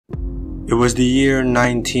It was the year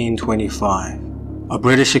 1925. A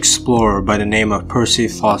British explorer by the name of Percy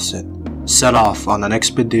Fawcett set off on an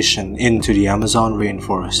expedition into the Amazon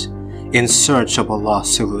rainforest in search of a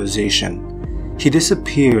lost civilization. He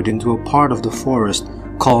disappeared into a part of the forest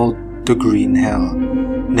called the Green Hell,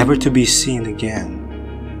 never to be seen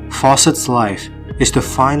again. Fawcett's life is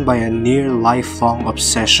defined by a near lifelong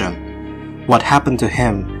obsession. What happened to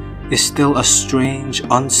him is still a strange,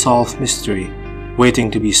 unsolved mystery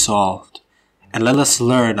waiting to be solved. And let us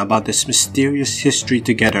learn about this mysterious history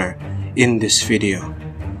together in this video.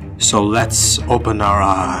 So let's open our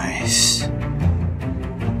eyes.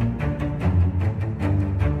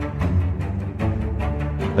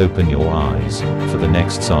 Open your eyes for the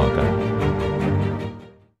next saga.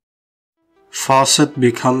 Fawcett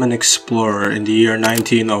became an explorer in the year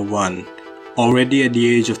 1901, already at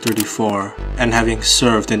the age of 34 and having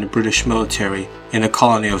served in the British military in the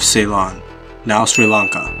colony of Ceylon, now Sri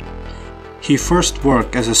Lanka. He first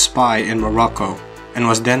worked as a spy in Morocco and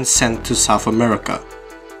was then sent to South America.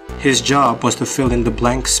 His job was to fill in the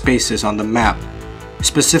blank spaces on the map,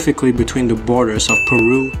 specifically between the borders of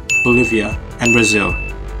Peru, Bolivia, and Brazil.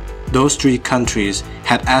 Those three countries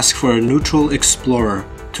had asked for a neutral explorer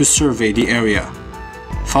to survey the area.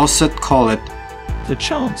 Fawcett called it the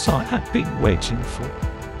chance I had been waiting for.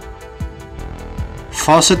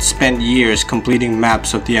 Fawcett spent years completing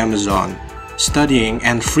maps of the Amazon, studying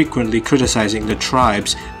and frequently criticizing the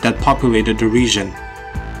tribes that populated the region.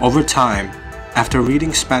 Over time, after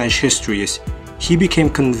reading Spanish histories, he became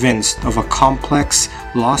convinced of a complex,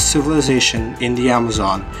 lost civilization in the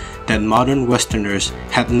Amazon that modern Westerners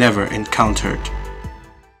had never encountered.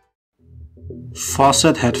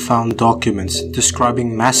 Fawcett had found documents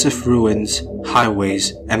describing massive ruins,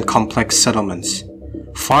 highways, and complex settlements,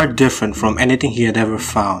 far different from anything he had ever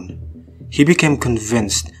found. He became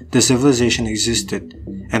convinced the civilization existed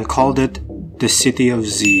and called it the City of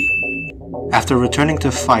Z. After returning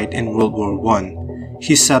to fight in World War I,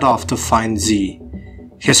 he set off to find Z.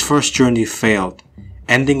 His first journey failed,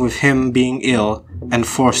 ending with him being ill and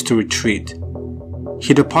forced to retreat.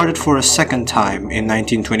 He departed for a second time in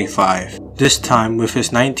 1925, this time with his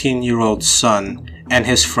 19-year-old son and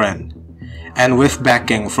his friend, and with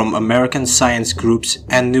backing from American science groups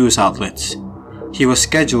and news outlets. He was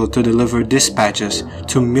scheduled to deliver dispatches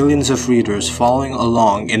to millions of readers following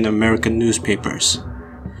along in American newspapers.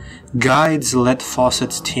 Guides led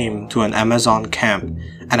Fawcett's team to an Amazon camp,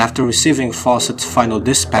 and after receiving Fawcett's final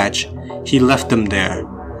dispatch, he left them there.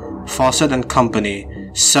 Fawcett and company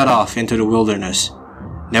set off into the wilderness,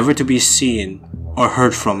 never to be seen or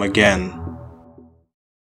heard from again.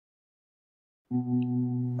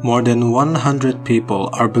 More than 100 people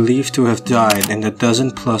are believed to have died in the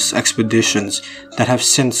dozen-plus expeditions that have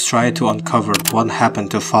since tried to uncover what happened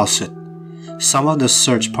to Fawcett. Some of the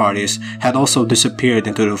search parties had also disappeared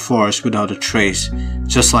into the forest without a trace,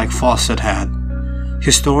 just like Fawcett had.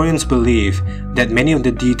 Historians believe that many of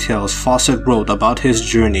the details Fawcett wrote about his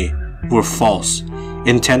journey were false,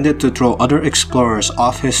 intended to throw other explorers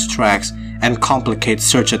off his tracks and complicate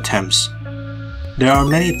search attempts. There are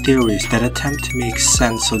many theories that attempt to make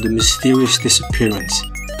sense of the mysterious disappearance.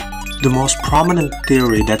 The most prominent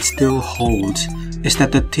theory that still holds is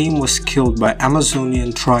that the team was killed by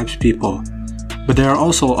Amazonian tribespeople, but there are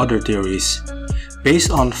also other theories,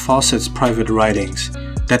 based on Fawcett's private writings,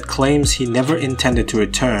 that claims he never intended to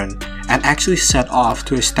return and actually set off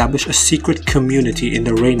to establish a secret community in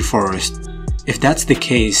the rainforest. If that's the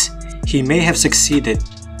case, he may have succeeded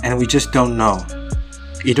and we just don't know.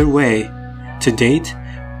 Either way, to date,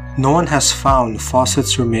 no one has found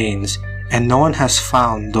Fawcett's remains and no one has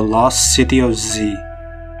found the lost City of Z.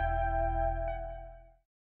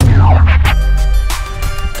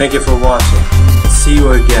 Thank you for watching. See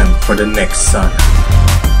you again for the next saga.